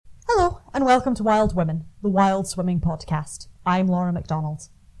And welcome to Wild Women, the Wild Swimming Podcast. I'm Laura McDonald.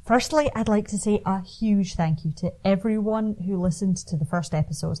 Firstly, I'd like to say a huge thank you to everyone who listened to the first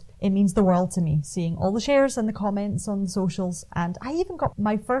episode. It means the world to me, seeing all the shares and the comments on the socials, and I even got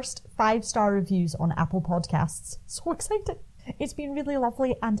my first 5-star reviews on Apple Podcasts. So excited! It's been really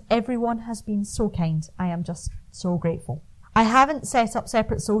lovely, and everyone has been so kind. I am just so grateful. I haven't set up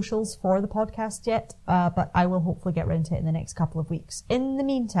separate socials for the podcast yet, but I will hopefully get around to it in the next couple of weeks. In the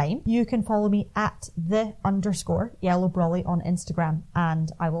meantime, you can follow me at @the_yellowbrolly on Instagram,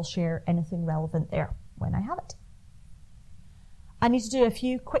 and I will share anything relevant there when I have it. I need to do a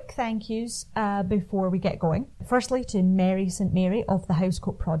few quick thank yous before we get going. Firstly, to Mary St. Mary of the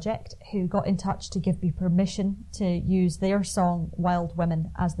Housecoat Project, who got in touch to give me permission to use their song Wild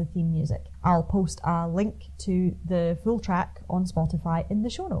Women as the theme music. I'll post a link to the full track on Spotify in the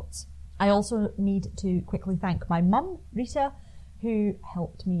show notes. I also need to quickly thank my mum, Rita, who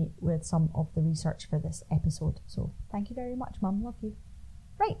helped me with some of the research for this episode. So thank you very much, Mum. Love you.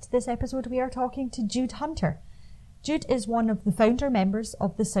 Right, this episode we are talking to Jude Hunter. Jude is one of the founder members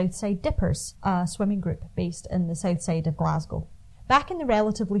of the Southside Dippers, a swimming group based in the south side of Glasgow. Back in the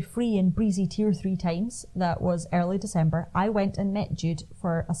relatively free and breezy Tier 3 times, that was early December, I went and met Jude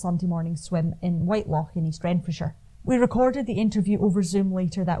for a Sunday morning swim in Whiteloch in East Renfrewshire. We recorded the interview over Zoom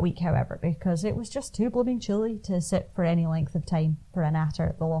later that week, however, because it was just too blooming chilly to sit for any length of time for a natter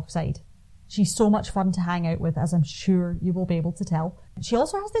at the loch side. She's so much fun to hang out with, as I'm sure you will be able to tell. She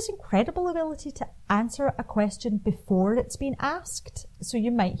also has this incredible ability to answer a question before it's been asked, so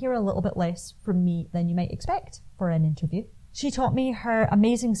you might hear a little bit less from me than you might expect for an interview. She taught me her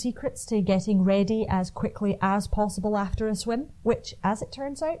amazing secrets to getting ready as quickly as possible after a swim, which, as it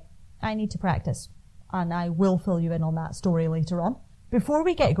turns out, I need to practice. And I will fill you in on that story later on. Before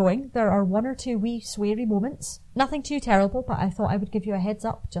we get going, there are 1 or 2 wee sweary moments. Nothing too terrible, but I thought I would give you a heads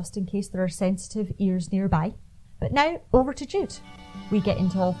up just in case there are sensitive ears nearby. But now, over to Jude. We get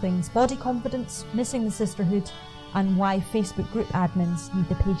into all things body confidence, missing the sisterhood, and why Facebook group admins need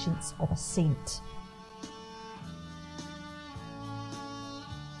the patience of a saint.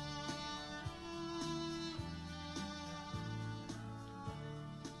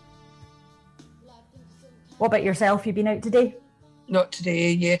 What about yourself? You been out today? Not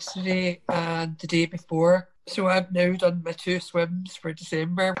today, yesterday and the day before. So I've now done my 2 swims for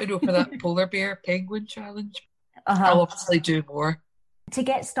December, for that polar bear penguin challenge. I'll obviously do more. To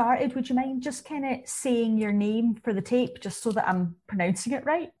get started, would you mind just kind of saying your name for the tape, just so that I'm pronouncing it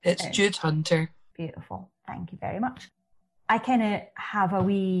right? It's Jude Hunter. Beautiful. Thank you very much. I kind of have a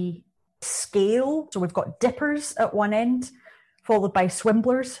wee scale. So we've got dippers at one end, followed by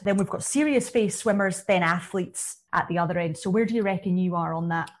swimblers. Then we've got serious face swimmers, then athletes at the other end. So where do you reckon you are on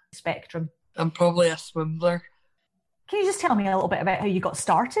that spectrum? I'm probably a swimbler. Can you just tell me a little bit about how you got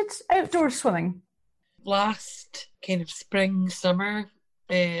started outdoor swimming? Last kind of spring, summer,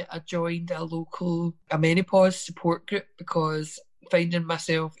 I joined a menopause support group because finding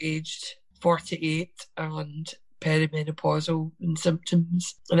myself aged 48 and perimenopausal in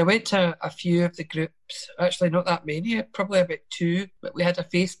symptoms. And I went to a few of the groups, actually not that many, probably about 2, but we had a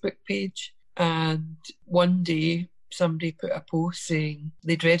Facebook page. And one day somebody put a post saying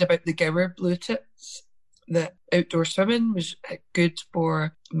they'd read about the Gower blue tips, that outdoor swimming was good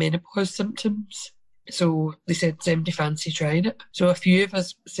for menopause symptoms. So they said, does anybody fancy trying it? So a few of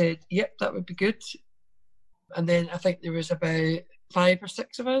us said, yep, that would be good. And then I think there was about 5 or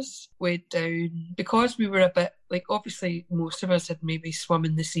 6 of us went down, because we were a bit, like, obviously most of us had maybe swum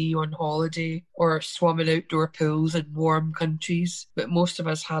in the sea on holiday or swum in outdoor pools in warm countries, but most of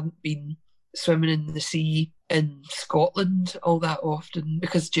us hadn't been swimming in the sea in Scotland all that often,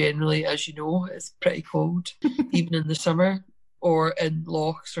 because generally, as you know, it's pretty cold, even in the summer, or in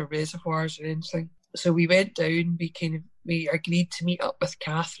lochs or reservoirs or anything. So we went down, we agreed to meet up with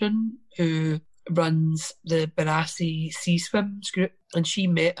Catherine, who runs the Barassi Sea Swims group, and she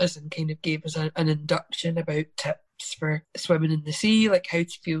met us and kind of gave us an induction about tips for swimming in the sea, like how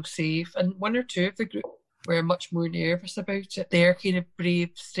to feel safe. And 1 or 2 of the group were much more nervous about it. Their kind of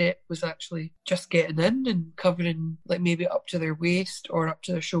brave step was actually just getting in and covering, like, maybe up to their waist or up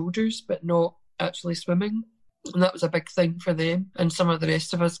to their shoulders, but not actually swimming. And that was a big thing for them. And some of the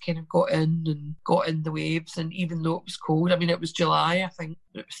rest of us kind of got in the waves. And even though it was cold, I mean, it was July, I think,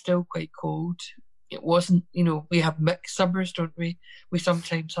 but it was still quite cold. It wasn't, we have mixed summers, don't we? We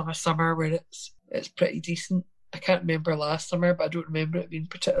sometimes have a summer where it's pretty decent. I can't remember last summer, but I don't remember it being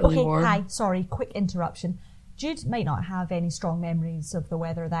particularly warm. Hi, sorry, quick interruption. Jude might not have any strong memories of the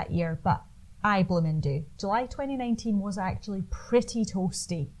weather that year, but I bloomin' do. July 2019 was actually pretty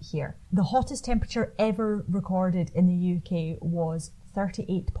toasty here. The hottest temperature ever recorded in the UK was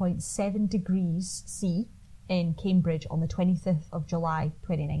 38.7 degrees C in Cambridge on the 25th of July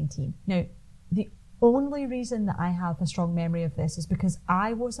 2019. Now, the only reason that I have a strong memory of this is because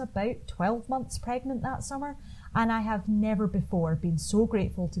I was about 12 months pregnant that summer, and I have never before been so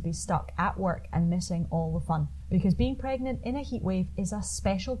grateful to be stuck at work and missing all the fun, because being pregnant in a heatwave is a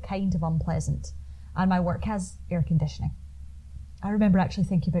special kind of unpleasant, and my work has air conditioning. I remember actually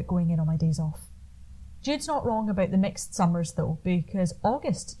thinking about going in on my days off. Jude's not wrong about the mixed summers though, because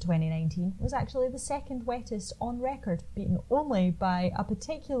August 2019 was actually the second wettest on record, beaten only by a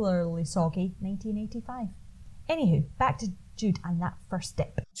particularly soggy 1985. Anywho, back to Jude and that first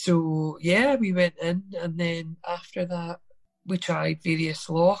dip. So yeah, we went in, and then after that we tried various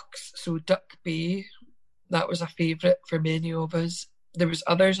lochs. So Duck Bay, that was a favourite for many of us. There was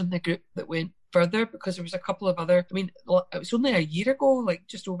others in the group that went further, because there was a couple of other, I mean, it was only a year ago, like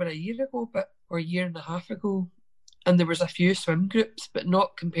just over a year ago, or a year and a half ago, and there was a few swim groups, but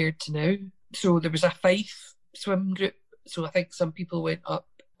not compared to now. So there was a Fife swim group, so I think some people went up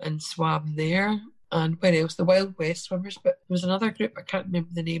and swam there. And where else? The Wild West swimmers, but there was another group I can't remember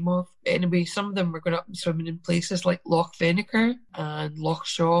the name of. Anyway, some of them were going up and swimming in places like Loch Venacher and Loch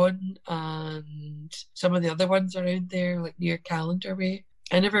Shawn, and some of the other ones around there, like near Calendar Way.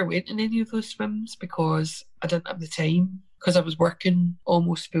 I never went in any of those swims because I didn't have the time, because I was working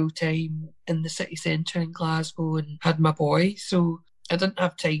almost full time in the city centre in Glasgow and had my boy, so I didn't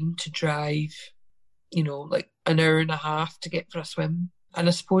have time to drive, like an hour and a half to get for a swim. And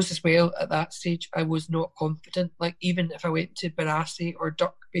I suppose as well, at that stage, I was not confident. Like, even if I went to Barassie or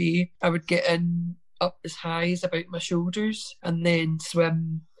Duck Bay, I would get in up as high as about my shoulders and then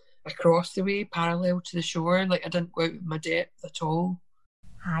swim across the way, parallel to the shore. Like, I didn't go out of my depth at all.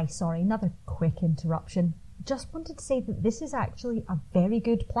 Hi, sorry, another quick interruption. Just wanted to say that this is actually a very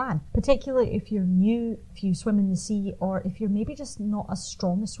good plan, particularly if you're new, if you swim in the sea, or if you're maybe just not as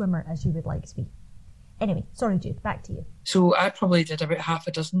strong a swimmer as you would like to be. Anyway, sorry Jude, back to you. So I probably did about half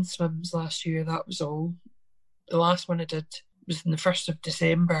a dozen swims last year, that was all. The last one I did was on the 1st of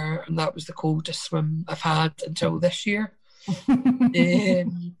December, and that was the coldest swim I've had until this year.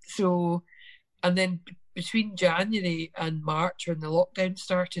 And then between January and March, when the lockdown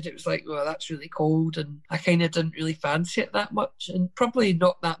started, it was like, well, that's really cold, and I kind of didn't really fancy it that much, and probably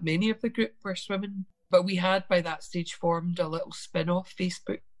not that many of the group were swimming. But we had by that stage formed a little spin-off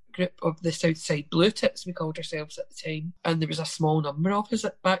Facebook group of the Southside Blue Tits, we called ourselves at the time, and there was a small number of us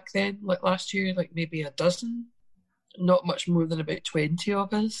back then, like last year, like maybe a dozen, not much more than about 20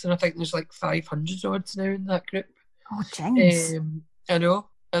 of us, and I think there's like 500 odds now in that group. Oh, James. I know,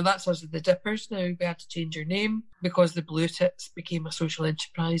 and that's us, the Dippers now. We had to change our name because the Blue Tits became a social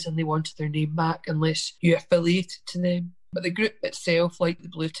enterprise and they wanted their name back unless you affiliated to them. But the group itself, like the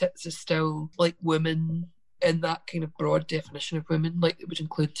Blue Tits, is still like women in that kind of broad definition of women, like it would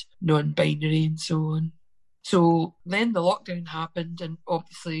include non-binary and so on. So then the lockdown happened, and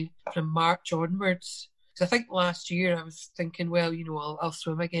obviously from March onwards, because I think last year I was thinking, well, I'll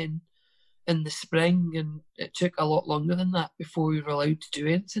swim again in the spring, and it took a lot longer than that before we were allowed to do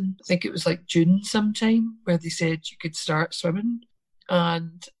anything. I think it was like June sometime where they said you could start swimming,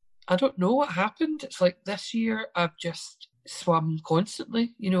 and I don't know what happened. It's like this year I've just swum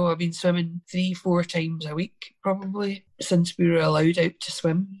constantly. I've been swimming 3-4 times a week probably since we were allowed out to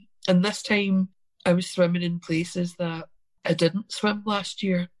swim, and this time I was swimming in places that I didn't swim last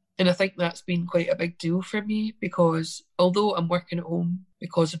year. And I think that's been quite a big deal for me, because although I'm working at home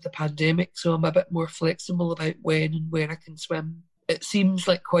because of the pandemic, so I'm a bit more flexible about when and where I can swim, it seems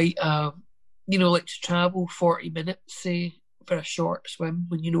like quite like to travel 40 minutes, say, for a short swim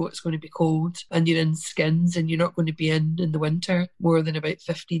when it's going to be cold and you're in skins and you're not going to be in the winter more than about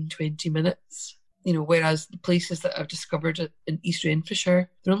 15-20 minutes. Whereas the places that I've discovered in East Renfrewshire,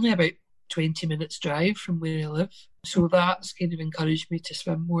 they're only about 20 minutes drive from where I live. So that's kind of encouraged me to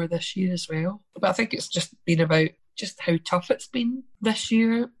swim more this year as well. But I think it's just been about just how tough it's been this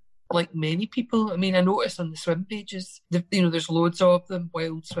year. Like many people, I mean, I noticed on the swim pages, there's loads of them,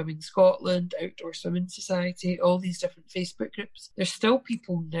 Wild Swimming Scotland, Outdoor Swimming Society, all these different Facebook groups. There's still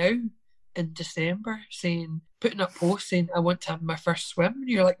people now in December putting up posts saying, I want to have my first swim. And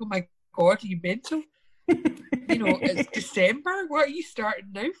you're like, oh my God, are you mental? It's December. What are you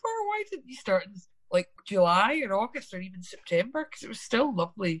starting now for? Why didn't you start in like July or August or even September? Because it was still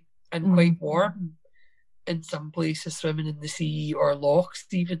lovely and quite warm in some places, swimming in the sea or lochs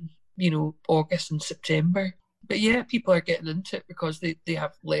even, August and September. But yeah, people are getting into it because they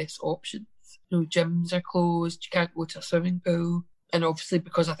have less options. Gyms are closed, you can't go to a swimming pool. And obviously,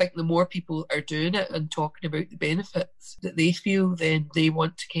 because I think the more people are doing it and talking about the benefits that they feel, then they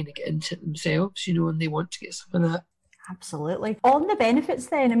want to kind of get into it themselves, and they want to get some of that Absolutely. On the benefits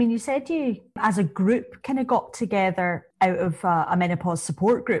then, I mean, you said you as a group kind of got together out of a menopause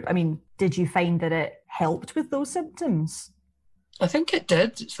support group. I mean, did you find that it helped with those symptoms? I think it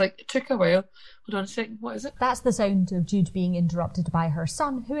did. It's like, it took a while. Hold on a second, what is it? That's the sound of Jude being interrupted by her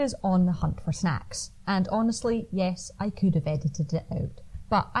son, who is on the hunt for snacks. And honestly, yes, I could have edited it out.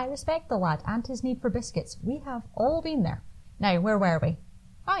 But I respect the lad and his need for biscuits. We have all been there. Now, where were we?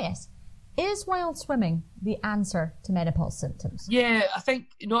 Oh yes. Is wild swimming the answer to menopause symptoms? Yeah, I think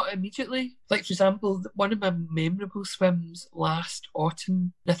not immediately. Like, for example, one of my memorable swims last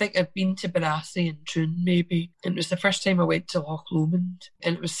autumn, I think I'd been to Barassi in Troon maybe, and it was the first time I went to Loch Lomond,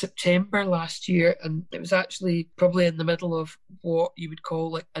 and it was September last year, and it was actually probably in the middle of what you would call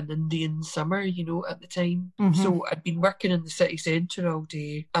like an Indian summer, you know, at the time. Mm-hmm. So I'd been working in the city centre all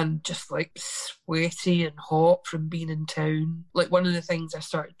day and just like sweaty and hot from being in town. Like, one of the things I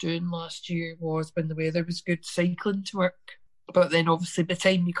started doing last year was, when the weather was good, cycling to work. But then obviously by the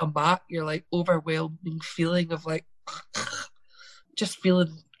time you come back, you're like overwhelming feeling of like just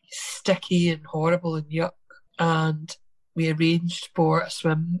feeling sticky and horrible and yuck. And we arranged for a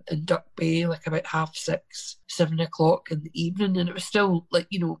swim in Duck Bay like about 6:30, 7 o'clock in the evening, and it was still like,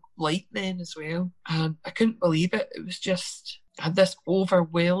 you know, light then as well. And I couldn't believe it. It was just, I had this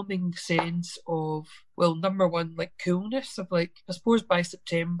overwhelming sense of, well, number one, like coolness of like, I suppose by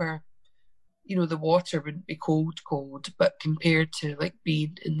September, you know, the water wouldn't be cold, but compared to like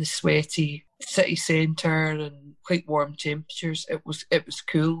being in the sweaty city centre and quite warm temperatures, it was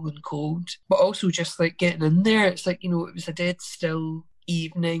cool and cold. But also just like getting in there, it's like, you know, it was a dead still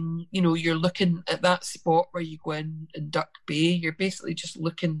evening. You know, you're looking at that spot where you go in Duck Bay, you're basically just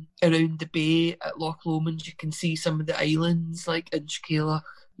looking around the bay at Loch Lomond. You can see some of the islands like Inchcailloch.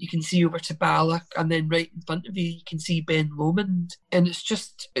 You can see over to Balloch, and then right in front of you, you can see Ben Lomond. And it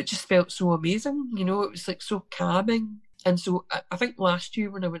just felt so amazing. You know, it was like so calming. And so I think last year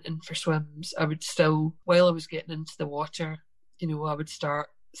when I went in for swims, I would still, while I was getting into the water, you know, I would start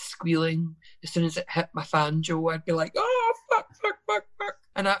squealing. As soon as it hit my fanjo, I'd be like, oh, fuck.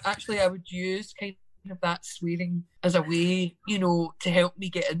 And I would use kind of that swearing as a way, you know, to help me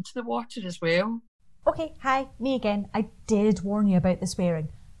get into the water as well. Okay, hi, me again. I did warn you about the swearing.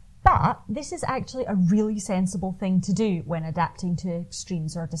 But this is actually a really sensible thing to do when adapting to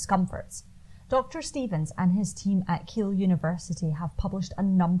extremes or discomforts. Dr. Stevens and his team at Keele University have published a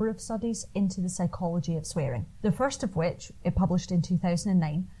number of studies into the psychology of swearing. The first of which, it published in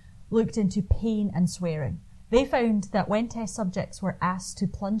 2009, looked into pain and swearing. They found that when test subjects were asked to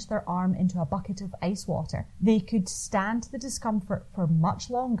plunge their arm into a bucket of ice water, they could stand the discomfort for much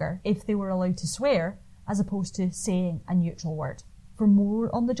longer if they were allowed to swear, as opposed to saying a neutral word. For more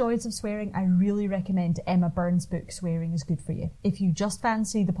on the joys of swearing, I really recommend Emma Byrne's book, Swearing is Good for You. If you just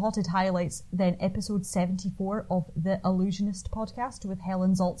fancy the potted highlights, then episode 74 of the Illusionist podcast with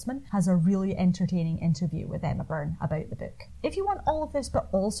Helen Zaltzman has a really entertaining interview with Emma Byrne about the book. If you want all of this, but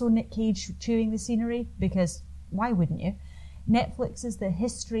also Nick Cage chewing the scenery, because why wouldn't you? Netflix's The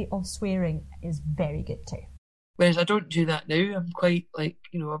History of Swearing is very good too. Whereas I don't do that now. I'm quite like,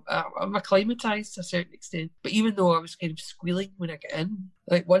 you know, I'm acclimatised to a certain extent. But even though I was kind of squealing when I get in,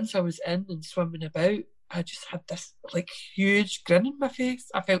 like once I was in and swimming about, I just had this like huge grin on my face.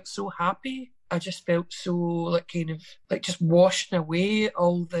 I felt so happy. I just felt so like kind of like just washing away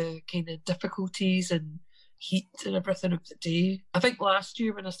all the kind of difficulties and heat and everything of the day. I think last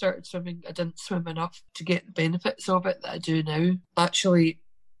year when I started swimming, I didn't swim enough to get the benefits of it that I do now. Actually,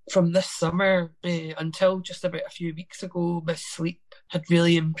 from this summer until just about a few weeks ago, my sleep had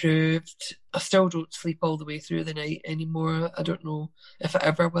really improved. I still don't sleep all the way through the night anymore. I don't know if I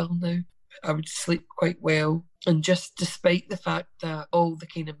ever will now. I would sleep quite well. And just despite the fact that all the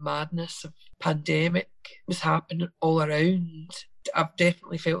kind of madness of pandemic was happening all around, I've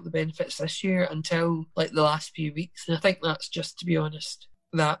definitely felt the benefits this year until like the last few weeks. And I think that's just, to be honest,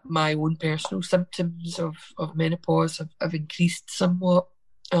 that my own personal symptoms of menopause have increased somewhat.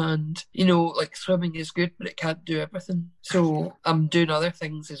 And, you know, like swimming is good, but it can't do everything. So I'm doing other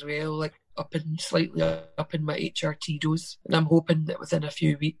things as well, like slightly up in my HRT dose. And I'm hoping that within a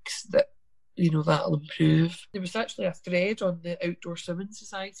few weeks that, you know, that'll improve. There was actually a thread on the Outdoor Swimming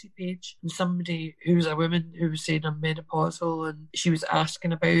Society page, and somebody who was a woman who was saying I'm menopausal, and she was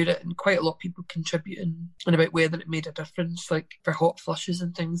asking about it, and quite a lot of people contributing and about whether it made a difference, like for hot flushes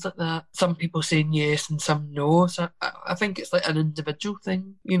and things like that. Some people saying yes and some no. So I think it's like an individual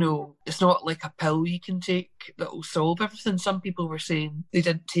thing. You know, it's not like a pill you can take that will solve everything. Some people were saying they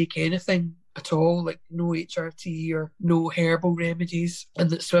didn't take anything at all, like no HRT or no herbal remedies, and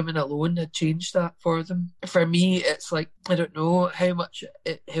that swimming alone had changed that for them. For me, it's like, I don't know how much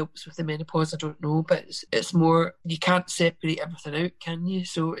it helps with the menopause, I don't know, but it's more, you can't separate everything out, can you?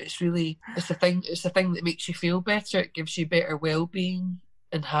 So it's the thing that makes you feel better. It gives you better well-being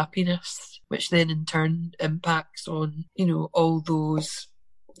and happiness, which then in turn impacts on, all those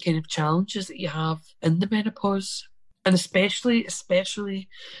kind of challenges that you have in the menopause. And especially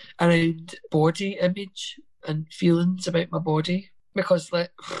around body image and feelings about my body, because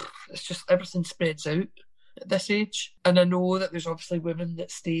it's just everything spreads out at this age. And I know that there's obviously women that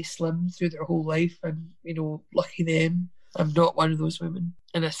stay slim through their whole life, and lucky them. I'm not one of those women,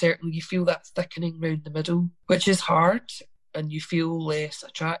 and you feel that thickening around the middle, which is hard. And you feel less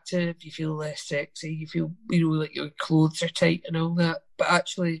attractive, you feel less sexy, you feel, like your clothes are tight and all that. But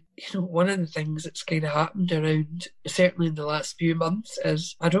actually, one of the things that's kind of happened around, certainly in the last few months,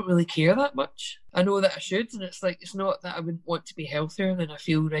 is I don't really care that much. I know that I should, and it's not that I wouldn't want to be healthier than I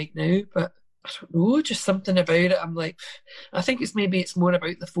feel right now, but I don't know, just something about it. I'm like, I think it's more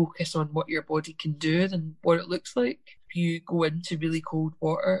about the focus on what your body can do than what it looks like. You go into really cold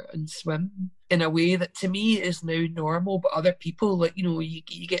water and swim in a way that to me is now normal, but other people, like, you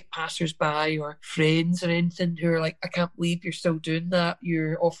get passers-by or friends or anything who are like, I can't believe you're still doing that,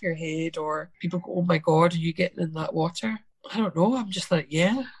 you're off your head, or people go, oh my God, are you getting in that water? I don't know, I'm just like,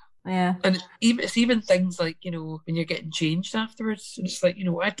 yeah. Yeah. And it's even things like, when you're getting changed afterwards, and it's like,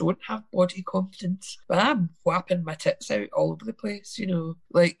 I don't have body confidence, but I'm whapping my tits out all over the place,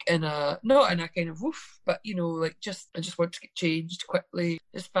 like not in a kind of woof, but I just want to get changed quickly.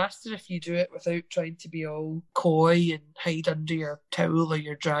 It's faster if you do it without trying to be all coy and hide under your towel or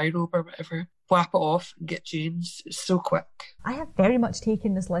your dry robe or whatever. Whap it off and get changed. It's so quick. I have very much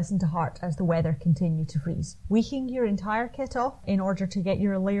taken this lesson to heart as the weather continued to freeze. Weaking your entire kit off in order to get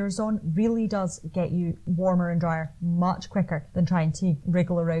your layers on really does get you warmer and drier much quicker than trying to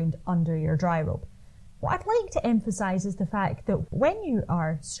wriggle around under your dry robe. What I'd like to emphasise is the fact that when you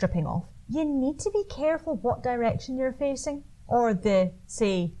are stripping off, you need to be careful what direction you're facing, or the,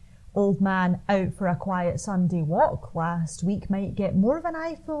 say, old man out for a quiet Sunday walk last week might get more of an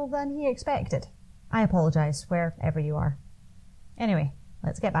eyeful than he expected. I apologise wherever you are. Anyway,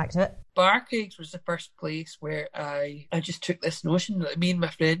 let's get back to it. Barclays was the first place where I just took this notion that me and my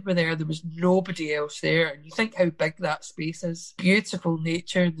friend were there was nobody else there, and you think how big that space is. Beautiful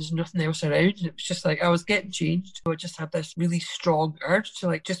nature, there's nothing else around, and it was just like I was getting changed. I just had this really strong urge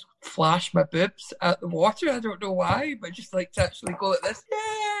to just flash my boobs at the water. I don't know why, but just to actually go like this,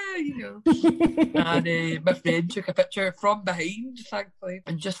 and my friend took a picture from behind, thankfully,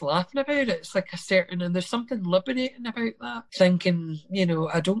 and just laughing about it. It's like and there's something liberating about that, thinking,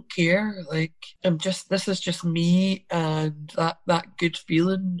 I don't care. This is just me, and that good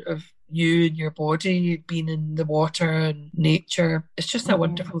feeling of you and your body being in the water and nature. It's just a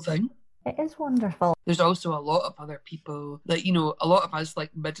wonderful thing. It is wonderful. There's also a lot of other people, a lot of us,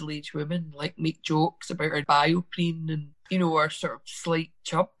 middle-aged women, make jokes about our bioprene and, our sort of slight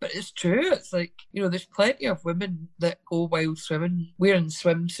chub, but it's true. It's there's plenty of women that go wild swimming wearing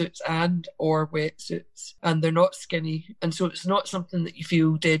swimsuits or wetsuits, and they're not skinny, and so it's not something that you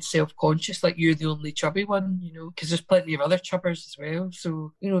feel dead self-conscious like you're the only chubby one, because there's plenty of other chubbers as well.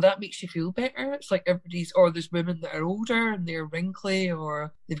 So that makes you feel better. It's like there's women that are older and they're wrinkly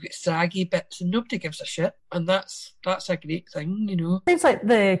or they've got saggy bits, and nobody gives a shit, and that's a great thing. Seems like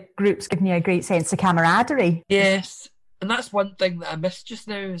the group's giving you a great sense of camaraderie. Yes. And that's one thing that I miss just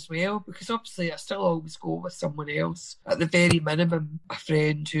now as well, because obviously I still always go with someone else, at the very minimum, a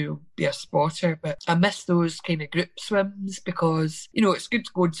friend who'll be a spotter. But I miss those kind of group swims because, it's good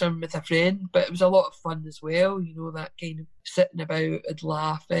to go and swim with a friend, but it was a lot of fun as well, that kind of sitting about and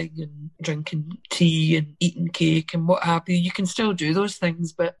laughing and drinking tea and eating cake and what have you. You can still do those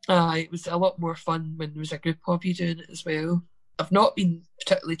things, but it was a lot more fun when there was a group of you doing it as well. I've not been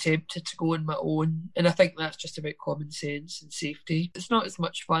particularly tempted to go on my own, and I think that's just about common sense and safety. It's not as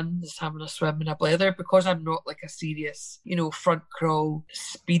much fun as having a swim in a blether because I'm not a serious, front crawl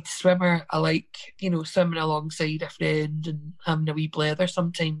speed swimmer. I like, swimming alongside a friend and having a wee blether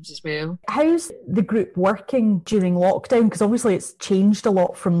sometimes as well. How's the group working during lockdown? Because obviously it's changed a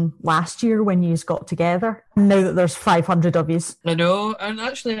lot from last year when you got together. Now that there's 500 of yous. I know, and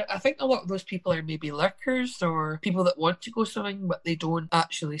actually I think a lot of those people are maybe lurkers or people that want to go swimming but they don't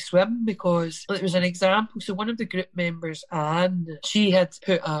actually swim, because there was an example. So one of the group members, Anne, she had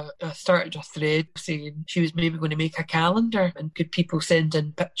started a thread saying she was maybe going to make a calendar and could people send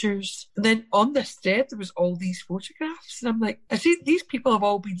in pictures. And then on this thread there was all these photographs, and I'm like, I see these people have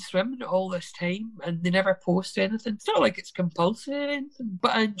all been swimming all this time and they never post anything. It's not like it's compulsory or anything,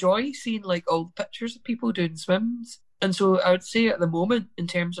 but I enjoy seeing like all the pictures of people doing swims. And so I would say at the moment, in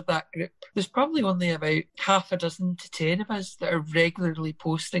terms of that group, there's probably only about half a dozen to 10 of us that are regularly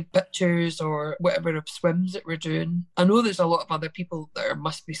posting pictures or whatever of swims that we're doing. I know there's a lot of other people that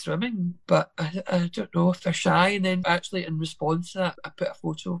must be swimming, but I don't know if they're shy. And then actually in response to that, I put a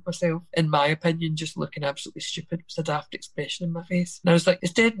photo of myself, in my opinion, just looking absolutely stupid with a daft expression in my face. And I was like,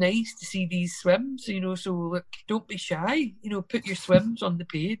 it's dead nice to see these swims, so look, don't be shy, put your swims on the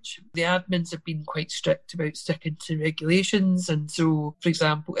page. The admins have been quite strict about sticking to regulations, and so, for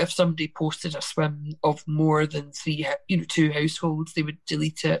example, if somebody posted a swim of more than two households, they would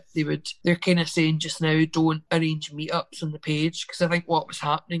delete it. They're kind of saying just now, don't arrange meetups on the page, because I think what was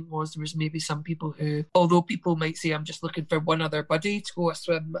happening was there was maybe some people who, although people might say I'm just looking for one other buddy to go a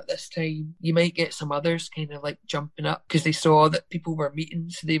swim at this time, you might get some others kind of like jumping up because they saw that people were meeting,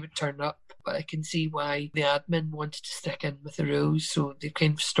 so they would turn up. But I can see why the admin wanted to stick in with the rules, so they've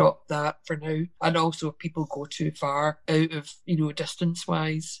kind of stopped that for now. And also, if people go too far out of,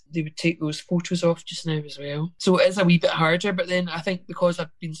 distance-wise, they would take those photos off just now as well. So it is a wee bit harder, but then I think because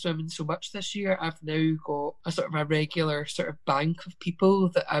I've been swimming so much this year, I've now got a sort of a regular sort of bank of people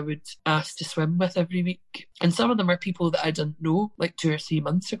that I would ask to swim with every week. And some of them are people that I didn't know like 2 or 3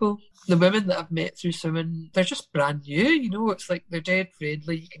 months ago. The women that I've met through swimming, they're just brand new, it's like they're dead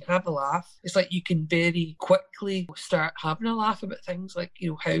friendly, you can have a laugh. It's like you can very quickly start having a laugh about things like,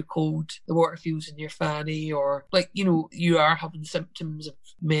 how cold the water feels in your fanny, or like, you are having symptoms of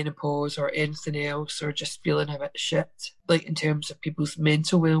menopause or anything else, or just feeling a bit shit, like in terms of people's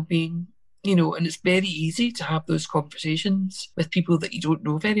mental well-being. And it's very easy to have those conversations with people that you don't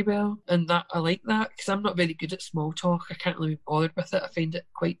know very well. And that I like that, because I'm not very good at small talk. I can't really be bothered with it. I find it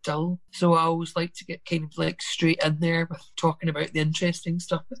quite dull. So I always like to get kind of like straight in there with talking about the interesting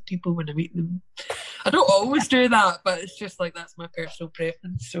stuff with people when I meet them. I don't always do that, but it's just like that's my personal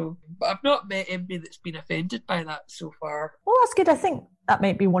preference. So, but I've not met anybody that's been offended by that so far. Well, that's good. I think that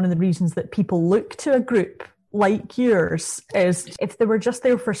might be one of the reasons that people look to a group like yours, is if they were just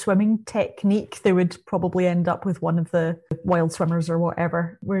there for swimming technique, they would probably end up with one of the wild swimmers or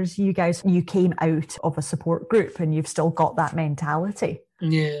whatever. Whereas you guys, you came out of a support group and you've still got that mentality.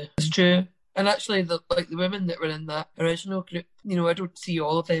 Yeah, it's true. And actually, the women that were in that original group, I don't see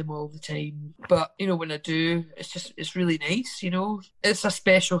all of them all the time. But, when I do, it's really nice, It's a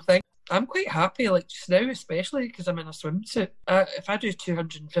special thing. I'm quite happy, like just now, especially because I'm in a swimsuit. If I do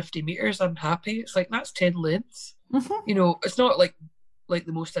 250 metres, I'm happy. It's like, that's 10 lengths. Mm-hmm. It's not like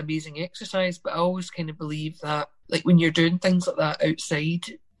the most amazing exercise, but I always kind of believe that, like when you're doing things like that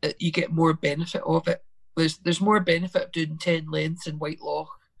outside, you get more benefit of it. There's more benefit of doing 10 lengths in White Loch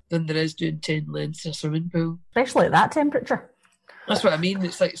than there is doing 10 lengths in a swimming pool. Especially at that temperature. That's what I mean.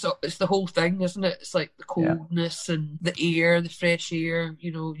 It's like, so it's the whole thing, isn't it? It's like the coldness and the air, the fresh air,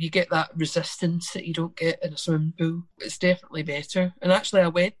 you get that resistance that you don't get in a swimming pool. It's definitely better. And actually I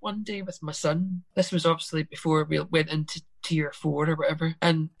went one day with my son. This was obviously before we went into tier 4 or whatever,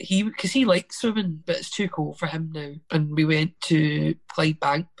 and because he likes swimming but it's too cold for him now, and we went to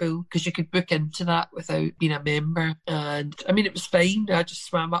Clydebank Pool because you could book into that without being a member, and I mean it was fine. I just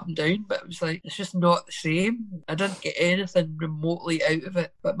swam up and down, but it was like, it's just not the same. I didn't get anything remotely out of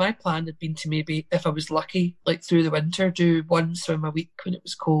it. But my plan had been to maybe, if I was lucky, like through the winter, do one swim a week when it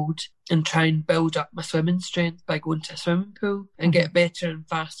was cold and try and build up my swimming strength by going to a swimming pool and get better and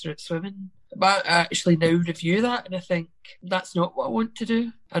faster at swimming. But I actually now review that and I think that's not what I want to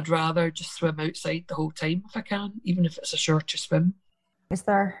do. I'd rather just swim outside the whole time if I can, even if it's a shorter swim. Is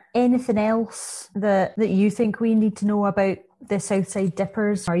there anything else that you think we need to know about the Southside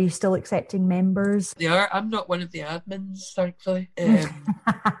Dippers? Are you still accepting members? They are. I'm not one of the admins, thankfully.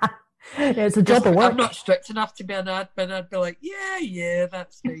 It's a job of work. I'm not strict enough to be an admin. I'd be like, yeah,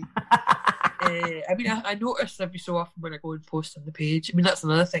 that's fine. I mean, I notice every so often when I go and post on the page. I mean, that's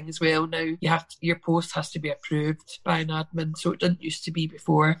another thing as well now. Your post has to be approved by an admin, so it didn't used to be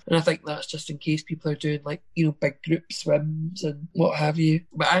before. And I think that's just in case people are doing like, big group swims and what have you.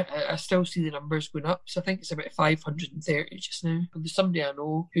 But I still see the numbers going up. So I think it's about 530 just now. And there's somebody I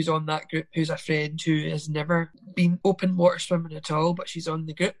know who's on that group, who's a friend who has never been open water swimming at all, but she's on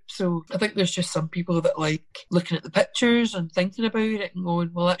the group. So I think there's just some people that like looking at the pictures and thinking about it and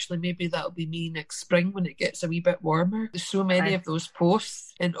going, well, actually, maybe that'll be me next spring when it gets a wee bit warmer. There's so many of those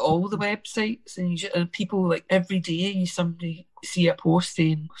posts in all the websites, and people like every day you somebody see a post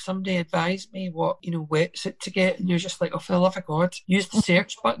saying, somebody advised me what, wetsuit to get, and you're just like, oh, for the love of God, use the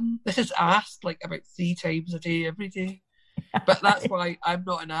search button. This is asked like about 3 times a day, every day. But that's why I'm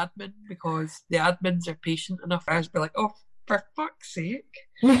not an admin, because the admins are patient enough for us to be like, oh, for fuck's sake.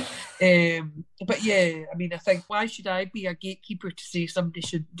 But yeah, I mean, I think, why should I be a gatekeeper to say somebody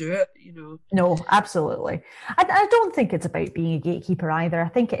shouldn't do it, No, absolutely. I don't think it's about being a gatekeeper either. I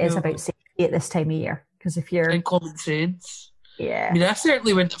think it is about safety at this time of year. Because if you're... And common sense. Yeah. I mean, I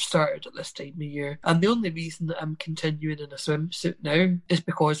certainly wouldn't have started at this time of year. And the only reason that I'm continuing in a swimsuit now is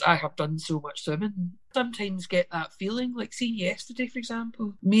because I have done so much swimming. Sometimes get that feeling, like, see, yesterday, for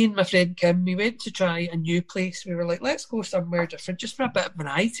example, me and my friend Kim, we went to try a new place. We were like, let's go somewhere different, just for a bit of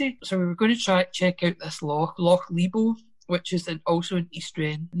variety. So we were going to check out this Loch Lebo, which is also in East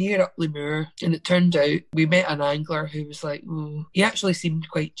Wren, near Upley Moor. And it turned out we met an angler who was like, he actually seemed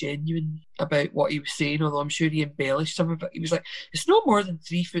quite genuine about what he was saying, although I'm sure he embellished some of it. He was like, it's no more than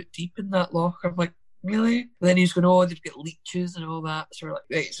 3 foot deep in that loch. I'm like, really? And then he was going, oh, they've got leeches and all that. So we're like,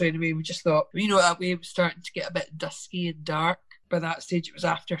 right. So anyway, we just thought, that way it was starting to get a bit dusky and dark. By that stage, it was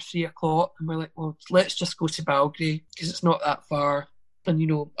after 3 o'clock. And we're like, well, let's just go to Balgray, because it's not that far.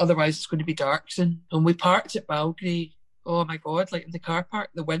 And, otherwise it's going to be dark soon. And we parked at Balgray. Oh my God, like in the car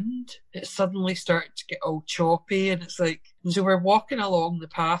park, the wind, it suddenly started to get all choppy, and it's like, so we're walking along the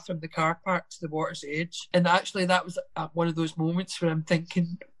path from the car park to the water's edge, and actually that was one of those moments where I'm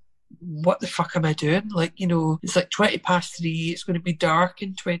thinking, what the fuck am I doing? Like, it's like 3:20, it's going to be dark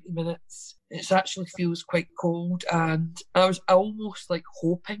in 20 minutes. It actually feels quite cold, and I was almost like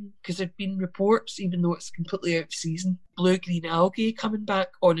hoping, because there'd been reports, even though it's completely out of season, blue-green algae coming back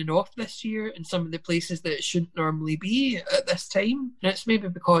on and off this year in some of the places that it shouldn't normally be at this time. And it's maybe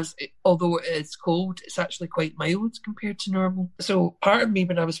because, although it is cold, it's actually quite mild compared to normal. So part of me,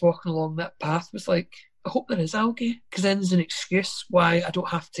 when I was walking along that path, was like, I hope there is algae, because then there's an excuse why I don't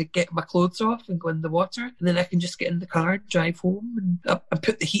have to get my clothes off and go in the water, and then I can just get in the car and drive home and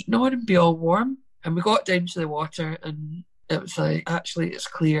put the heating on and be all warm. And we got down to the water, and it was like, actually, it's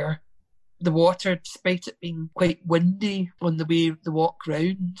clear. The water, despite it being quite windy on the way the walk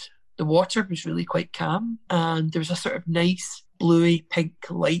round, the water was really quite calm, and there was a sort of nice bluey pink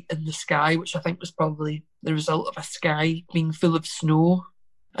light in the sky, which I think was probably the result of a sky being full of snow.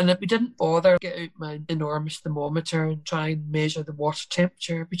 And we didn't bother get out my enormous thermometer and try and measure the water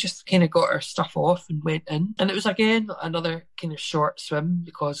temperature. We just kind of got our stuff off and went in. And it was, again, another kind of short swim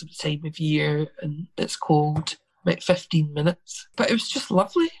because of the time of year and it's cold, about 15 minutes. But it was just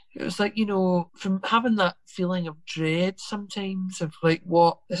lovely. It was like, from having that feeling of dread sometimes of like,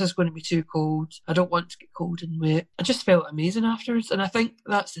 this is going to be too cold. I don't want to get cold and wet. I just felt amazing afterwards. And I think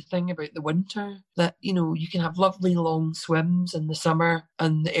that's the thing about the winter, that, you can have lovely long swims in the summer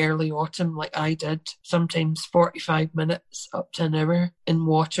and the early autumn like I did, sometimes 45 minutes up to an hour in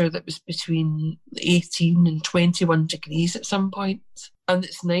water that was between 18 and 21 degrees at some point. And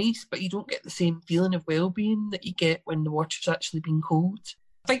it's nice, but you don't get the same feeling of well-being that you get when the water's actually been cold.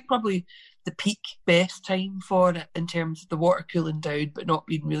 I think probably the peak best time for it in terms of the water cooling down but not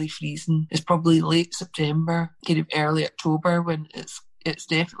being really freezing is probably late September, kind of early October, when it's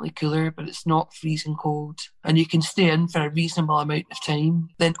definitely cooler but it's not freezing cold and you can stay in for a reasonable amount of time.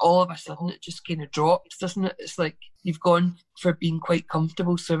 Then all of a sudden it just kind of drops, doesn't it? It's like you've gone for being quite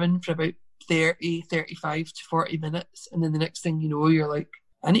comfortable swimming for about 30, 35 to 40 minutes, and then the next thing you know, you're like,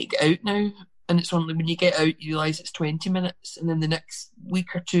 I need to get out now. And it's only when you get out, you realise it's 20 minutes. And then the next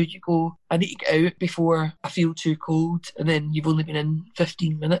week or two, you go, I need to get out before I feel too cold. And then you've only been in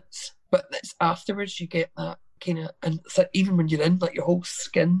 15 minutes. But it's afterwards you get that kind of, and it's like, even when you're in, like your whole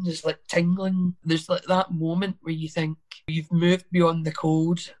skin is like tingling. There's like that moment where you think you've moved beyond the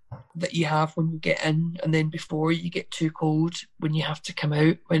cold that you have when you get in, and then before you get too cold when you have to come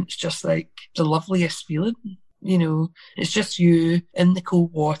out, when it's just like the loveliest feeling. It's just you in the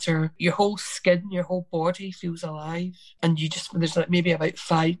cold water, your whole skin, your whole body feels alive, and there's like maybe about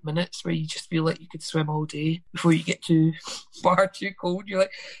 5 minutes where you just feel like you could swim all day before you get too far too cold. You're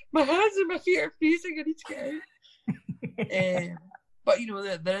like, my hands and my feet are freezing, I need to get out. But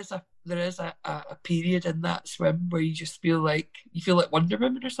there is a period in that swim where you just feel like Wonder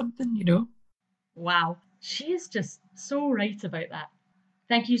Woman or something. Wow, she is just so right about that.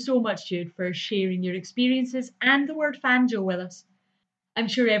 Thank you so much, Jude, for sharing your experiences and the word Fanjo with us. I'm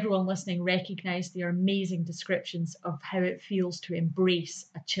sure everyone listening recognised their amazing descriptions of how it feels to embrace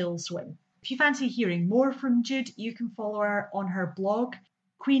a chill swim. If you fancy hearing more from Jude, you can follow her on her blog,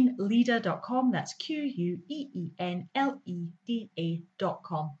 queenleda.com. That's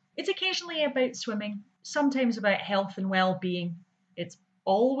QUEENLEDA.com. It's occasionally about swimming, sometimes about health and well-being. It's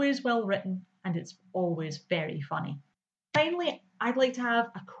always well written and it's always very funny. Finally, I'd like to have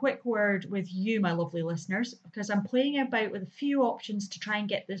a quick word with you, my lovely listeners, because I'm playing about with a few options to try and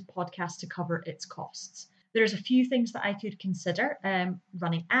get this podcast to cover its costs. There's a few things that I could consider,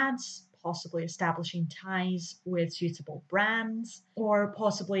 running ads, possibly establishing ties with suitable brands, or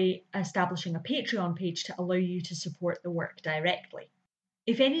possibly establishing a Patreon page to allow you to support the work directly.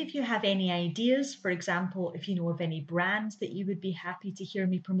 If any of you have any ideas, for example, if you know of any brands that you would be happy to hear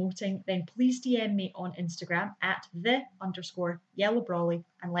me promoting, then please DM me on Instagram at @the_yellowbrawley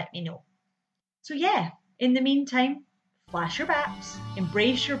and let me know. So yeah, in the meantime, flash your baps,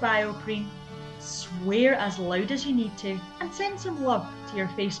 embrace your bioprene, swear as loud as you need to, and send some love to your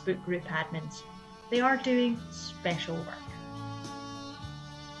Facebook group admins. They are doing special work.